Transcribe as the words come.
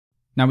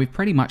Now we've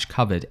pretty much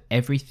covered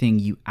everything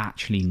you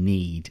actually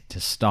need to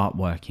start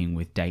working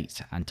with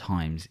dates and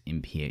times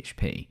in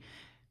PHP.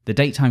 The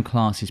DateTime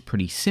class is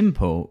pretty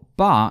simple,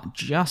 but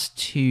just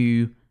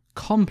to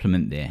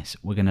complement this,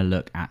 we're going to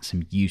look at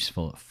some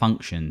useful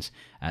functions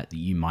that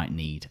you might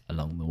need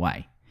along the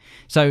way.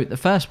 So the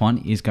first one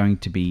is going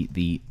to be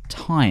the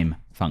time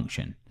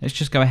function. Let's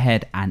just go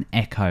ahead and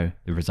echo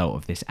the result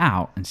of this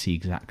out and see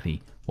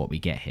exactly what we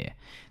get here.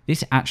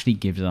 This actually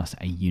gives us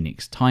a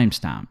Unix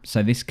timestamp,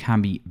 so this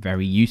can be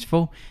very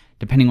useful.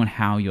 Depending on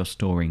how you're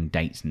storing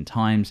dates and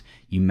times,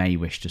 you may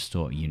wish to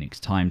store a Unix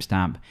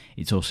timestamp.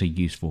 It's also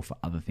useful for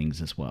other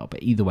things as well,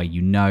 but either way,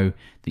 you know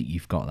that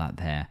you've got that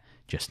there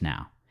just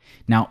now.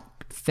 Now,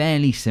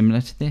 fairly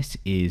similar to this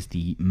is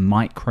the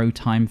micro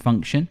time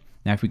function.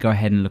 Now, if we go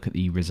ahead and look at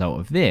the result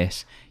of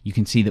this, you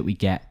can see that we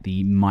get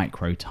the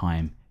micro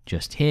time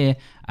just here,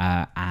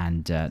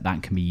 and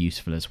that can be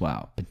useful as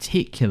well,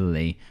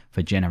 particularly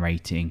for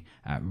generating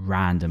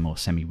random or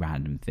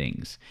semi-random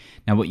things.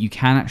 Now, what you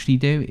can actually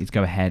do is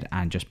go ahead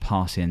and just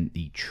pass in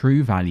the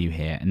true value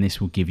here, and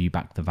this will give you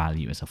back the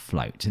value as a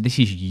float. So this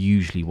is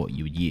usually what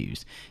you would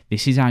use.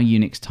 This is our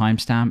Unix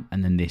timestamp,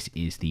 and then this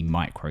is the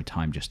micro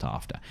time just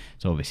after.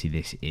 So obviously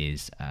this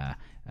is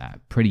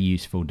pretty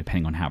useful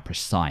depending on how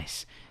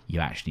precise you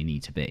actually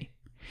need to be.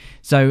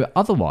 So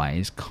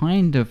otherwise,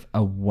 kind of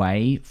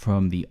away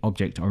from the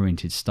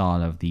object-oriented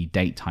style of the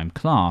DateTime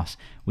class,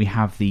 we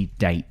have the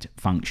date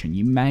function.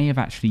 You may have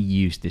actually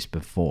used this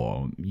before,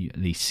 or at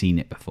least seen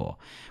it before.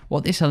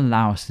 What this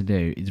allows us to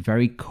do is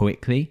very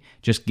quickly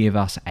just give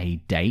us a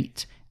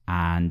date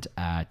and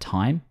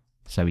time.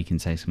 So we can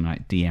say something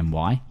like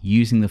DMY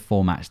using the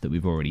formats that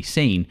we've already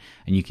seen,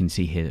 and you can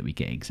see here that we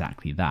get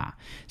exactly that.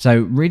 So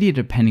really,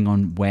 depending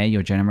on where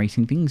you're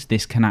generating things,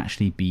 this can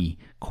actually be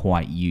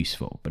quite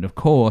useful. But of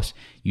course,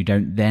 you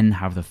don't then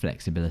have the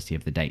flexibility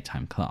of the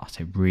DateTime class.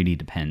 It really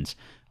depends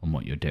on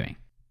what you're doing.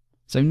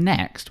 So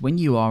next, when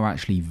you are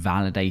actually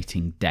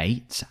validating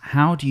dates,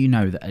 how do you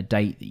know that a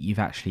date that you've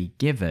actually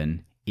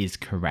given is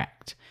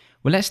correct?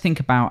 Well, let's think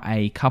about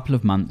a couple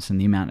of months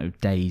and the amount of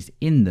days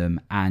in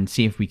them and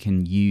see if we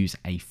can use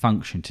a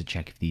function to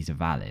check if these are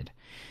valid.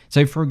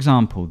 So for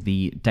example,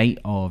 the date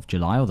of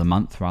July, or the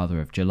month rather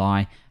of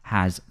July,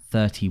 has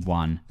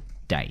 31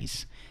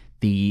 days.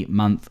 The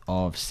month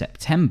of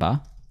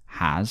September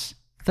has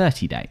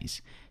 30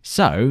 days.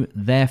 So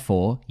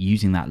therefore,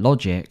 using that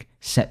logic,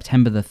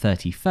 September the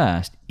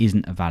 31st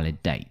isn't a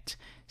valid date.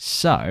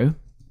 So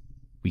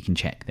we can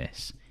check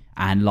this.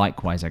 And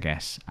likewise, I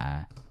guess,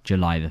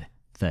 July the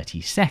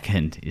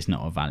 32nd is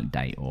not a valid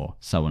date, or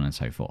so on and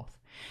so forth.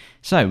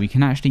 So we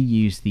can actually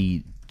use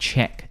the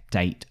check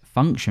date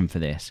function for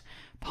this,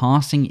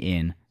 passing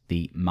in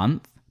the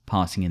month,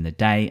 passing in the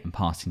day, and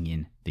passing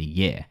in the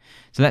year.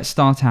 So let's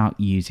start out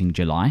using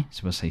July.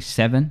 So we'll say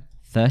 7,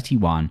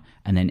 31,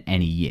 and then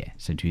any year,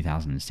 so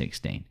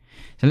 2016.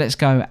 So let's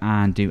go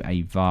and do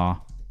a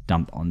var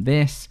dump on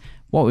this.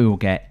 What we will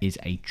get is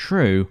a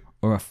true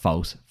or a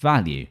false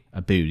value,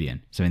 a boolean.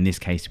 So in this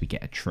case, we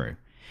get a true.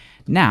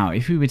 Now,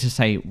 if we were to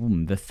say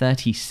the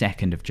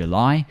 32nd of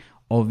July,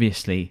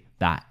 obviously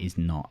that is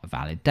not a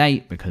valid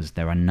date because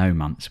there are no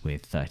months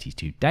with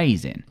 32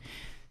 days in.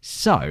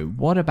 So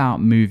what about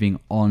moving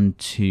on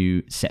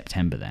to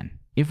September then?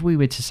 If we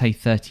were to say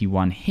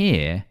 31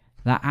 here,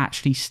 that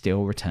actually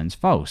still returns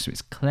false. So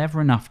it's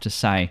clever enough to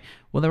say,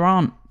 well, there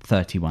aren't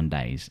 31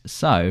 days.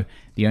 So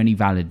the only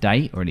valid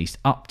date, or at least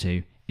up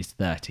to, is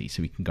 30.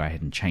 So we can go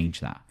ahead and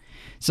change that.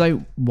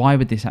 So why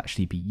would this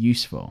actually be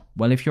useful?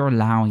 Well, if you're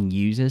allowing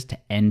users to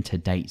enter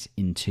dates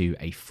into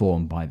a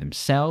form by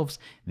themselves,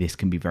 this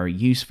can be very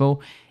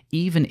useful.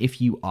 Even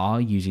if you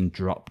are using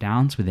drop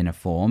downs within a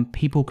form,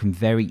 people can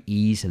very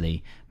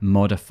easily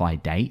modify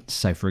dates.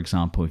 So for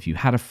example, if you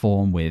had a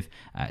form with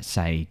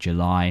say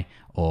July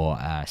or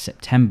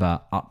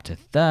September up to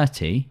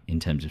 30 in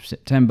terms of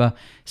September,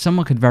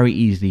 someone could very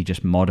easily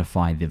just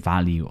modify the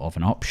value of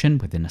an option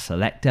within a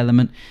select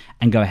element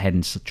and go ahead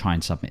and try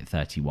and submit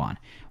 31.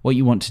 What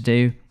you want to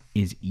do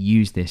is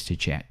use this to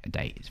check a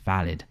date is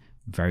valid.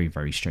 Very,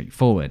 very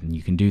straightforward. And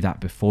you can do that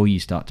before you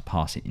start to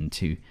pass it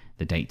into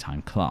the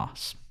DateTime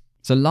class.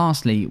 So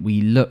lastly,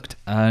 we looked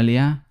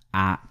earlier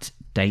at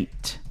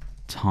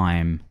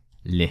DateTime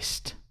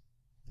list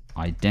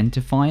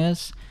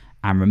identifiers.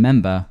 And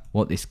remember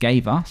what this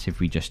gave us, if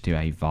we just do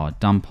a var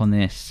dump on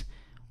this,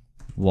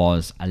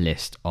 was a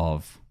list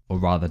of, or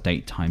rather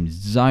DateTime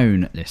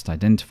zone list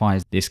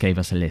identifiers. This gave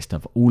us a list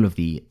of all of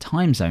the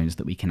time zones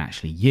that we can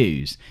actually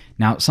use.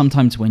 Now,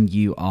 sometimes when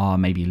you are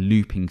maybe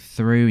looping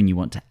through and you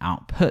want to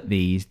output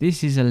these,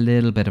 this is a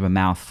little bit of a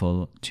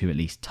mouthful to at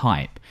least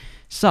type.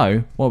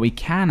 So what we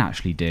can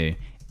actually do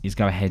is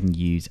go ahead and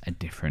use a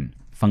different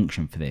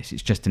function for this.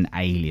 It's just an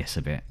alias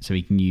of it. So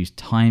we can use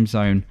time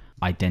zone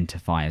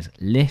identifiers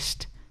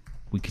list,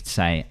 we could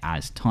say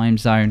as time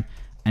zone,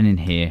 and in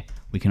here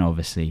we can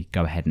obviously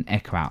go ahead and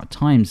echo out a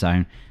time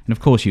zone. And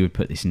of course you would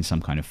put this in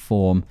some kind of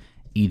form.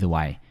 Either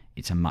way,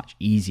 it's a much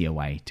easier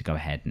way to go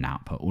ahead and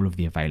output all of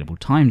the available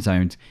time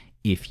zones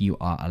if you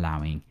are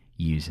allowing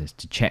users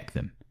to check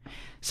them.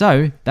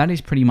 So that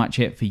is pretty much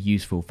it for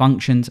useful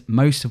functions.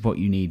 Most of what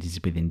you need is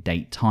within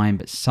DateTime,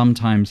 but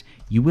sometimes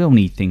you will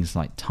need things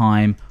like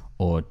time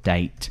or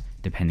date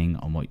depending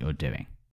on what you're doing.